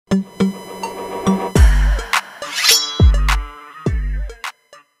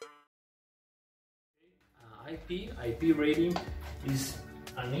IP rating is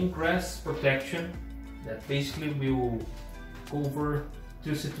an ingress protection that basically will cover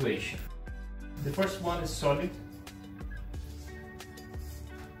two situations. The first one is solid,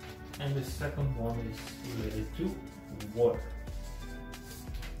 and the second one is related to water.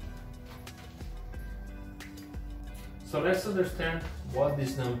 So let's understand what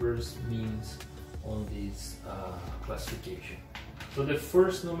these numbers means on this classification. So the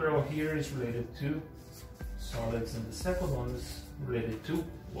first number here is related to solids, and the second one is related to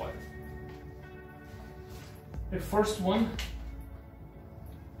water. The first one,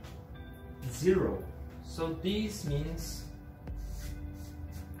 0. So this means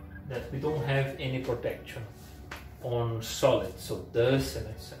that we don't have any protection on solids, so dust and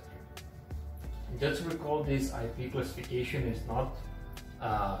etc. Just recall, this IP classification is not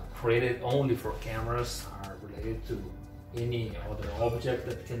created only for cameras, are related to any other object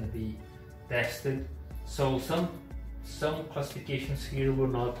that can be tested. So some classifications here will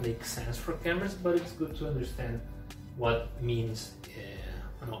not make sense for cameras, but it's good to understand what means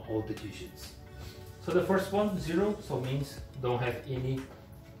all the digits. So the first one, 0, so means don't have any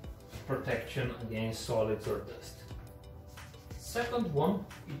protection against solids or dust. Second one,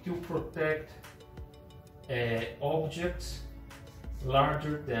 it will protect objects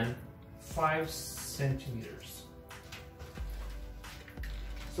larger than 5 centimeters.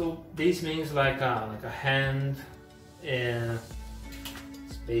 So this means like a hand, it's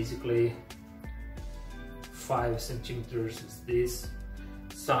basically 5 centimeters is this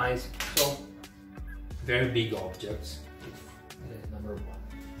size, so very big objects, number one.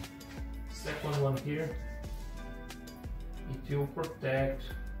 Second one here, it will protect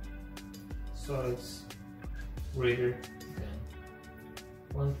solids greater than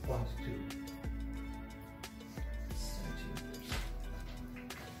 1.2 centimeters.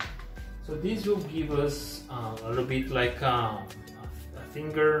 So this will give us a little bit like a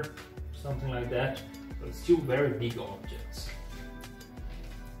finger, something like that, but it's still very big objects.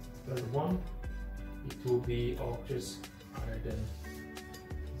 Third one, it will be objects higher than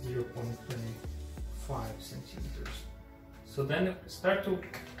 0.25 centimeters. So then it start to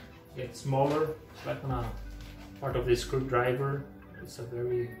get smaller, like on a part of the screwdriver. It's a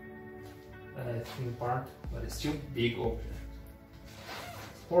very thin part, but it's still big object.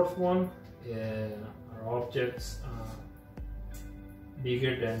 Fourth one are objects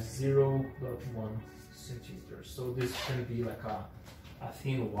bigger than 0.1 centimeters. So this can be like a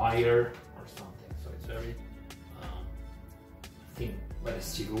thin wire or something. So it's very thin, but it's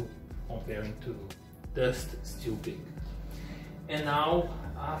still, comparing to dust, still big. And now,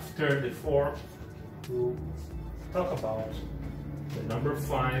 after the 4, we'll talk about the number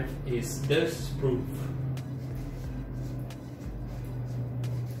 5 is dust proof.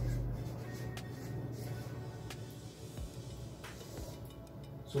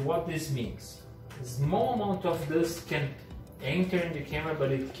 So what this means, a small amount of dust can enter in the camera,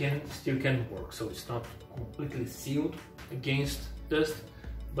 but it still can work. So it's not completely sealed against dust,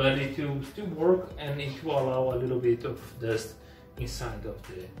 but it will still work, and it will allow a little bit of dust inside of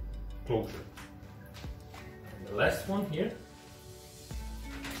the closure. And the last one here,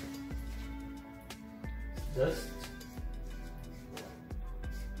 dust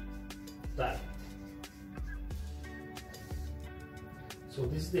type. So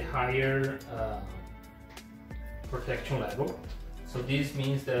this is the higher protection level. So this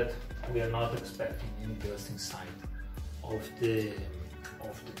means that we are not expecting any dust inside of the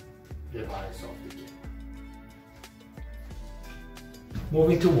device of the camera.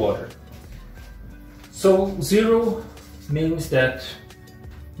 Moving to water. So 0 means that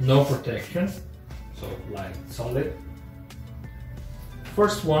no protection, so like solid.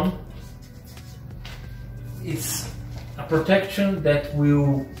 First one is a protection that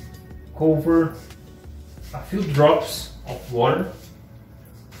will cover a few drops of water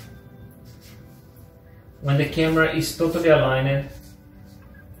when the camera is totally aligned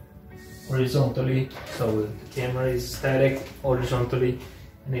horizontally. So the camera is static horizontally,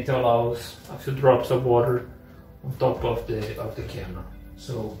 and it allows a few drops of water on top of the camera.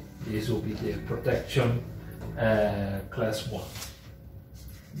 So this will be the protection class 1.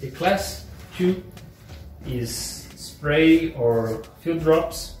 The class 2 is spray or a few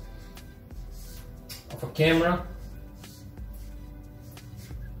drops of a camera,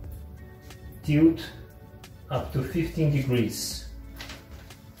 tilt up to 15 degrees.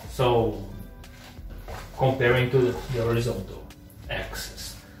 So comparing to the horizontal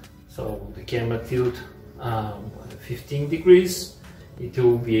axis. So the camera tilt 15 degrees, it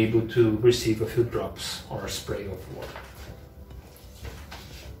will be able to receive a few drops or a spray of water.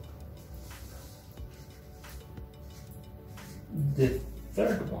 The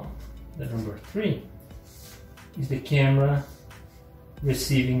third one, the number 3, is the camera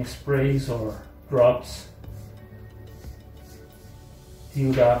receiving sprays or drops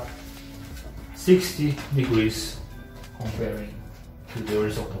tilted up 60 degrees comparing to the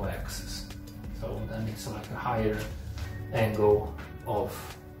horizontal axis. So then it's like a higher angle of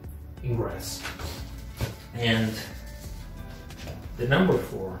ingress. And the number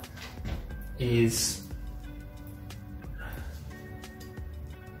 4 is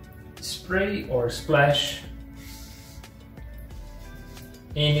spray or splash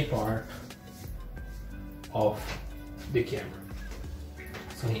any part of the camera.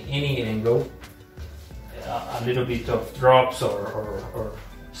 So in any angle, a little bit of drops or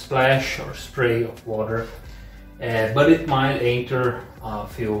splash or spray of water, but it might enter a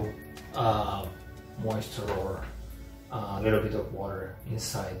few moisture or a little bit of water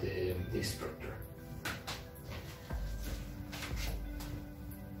inside the structure.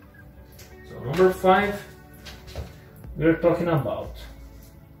 So number 5, we are talking about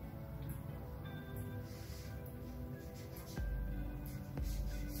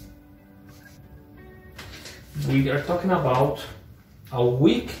a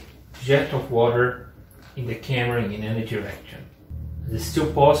weak jet of water in the camera in any direction. It is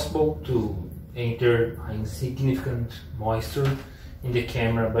still possible to enter insignificant moisture in the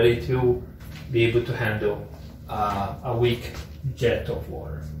camera, but it will be able to handle a weak jet of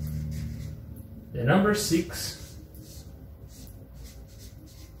water. The number 6,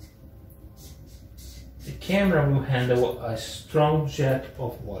 the camera will handle a strong jet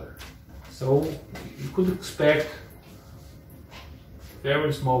of water. So you could expect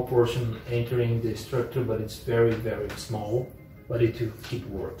very small portion entering the structure, but it's very, very small, but it will keep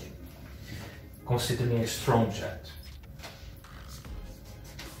working, considering a strong jet.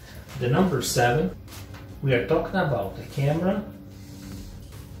 The number 7, we are talking about the camera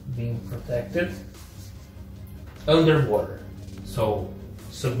being protected underwater, so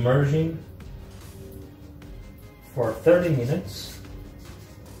submerging for 30 minutes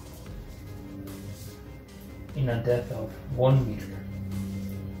in a depth of 1 meter.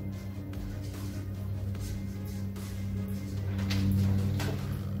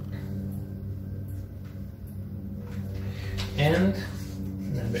 And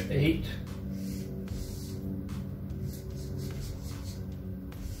number 8,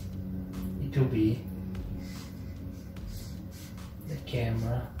 it will be the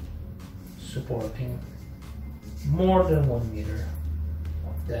camera supporting more than 1 meter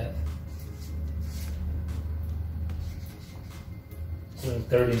of depth in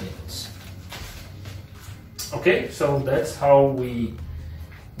 30 minutes. Okay, so that's how we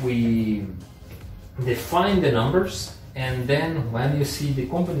define the numbers. And then when you see the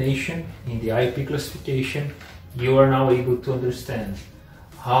combination in the IP classification, you are now able to understand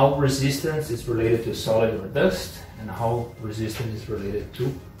how resistance is related to solid or dust and how resistance is related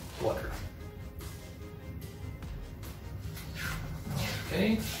to water.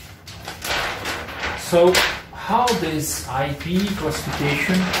 Okay, so how this IP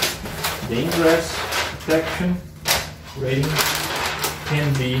classification, the Ingress Protection rating,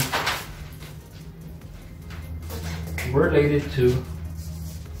 can be related to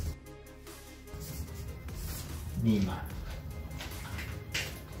NEMA.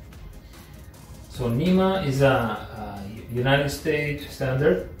 So NEMA is a United States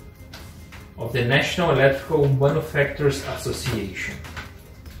standard of the National Electrical Manufacturers Association.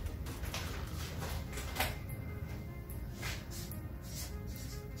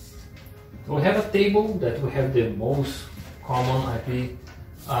 So we have a table that we have the most common IP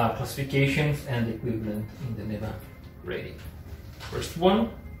classifications and equivalent in the NEMA rating. First one,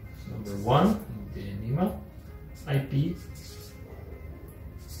 number 1 in the NEMA, IP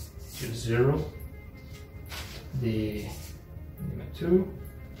 20, the NEMA 2,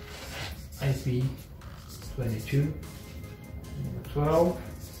 IP 22, NEMA 12,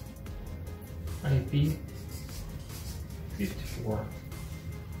 IP 54,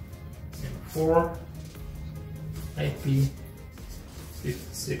 NEMA 4, IP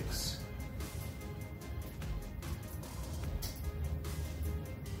 56.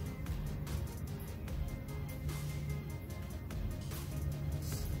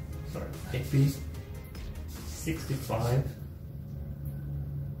 IP 65,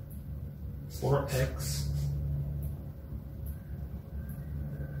 4X,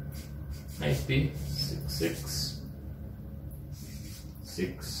 IP 66,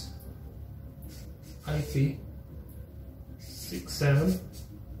 6, IP 67,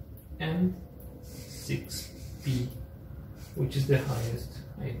 and 6P, which is the highest,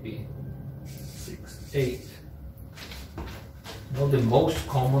 IP 68. Now the most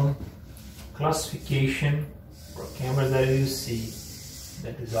common classification for cameras that you see,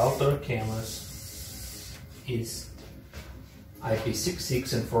 that is outdoor cameras, is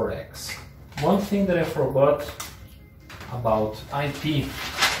IP66 and 4X. One thing that I forgot about IP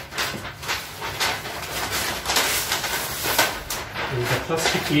is the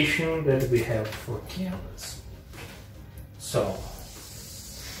classification that we have for cameras. So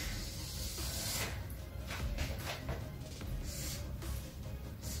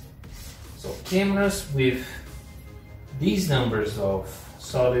cameras with these numbers of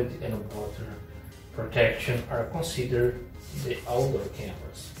solid and water protection are considered the outdoor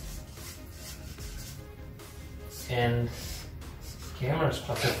cameras. And cameras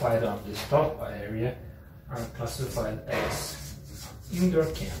classified on this top area are classified as indoor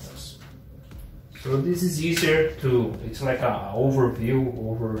cameras. So this is easier to, it's like an overview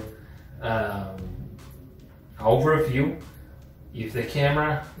if the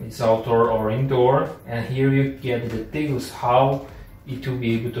camera is outdoor or indoor, and here you get the details how it will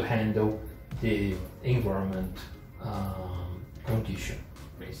be able to handle the environment condition,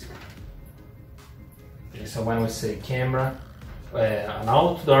 basically. Okay, so when we say camera, an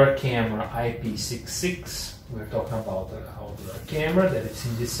outdoor camera IP66, we're talking about an outdoor camera that is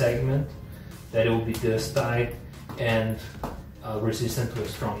in this segment, that it will be dust tight and resistant to a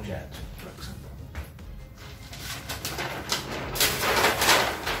strong jet, for example.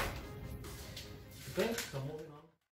 Okay, so moving on.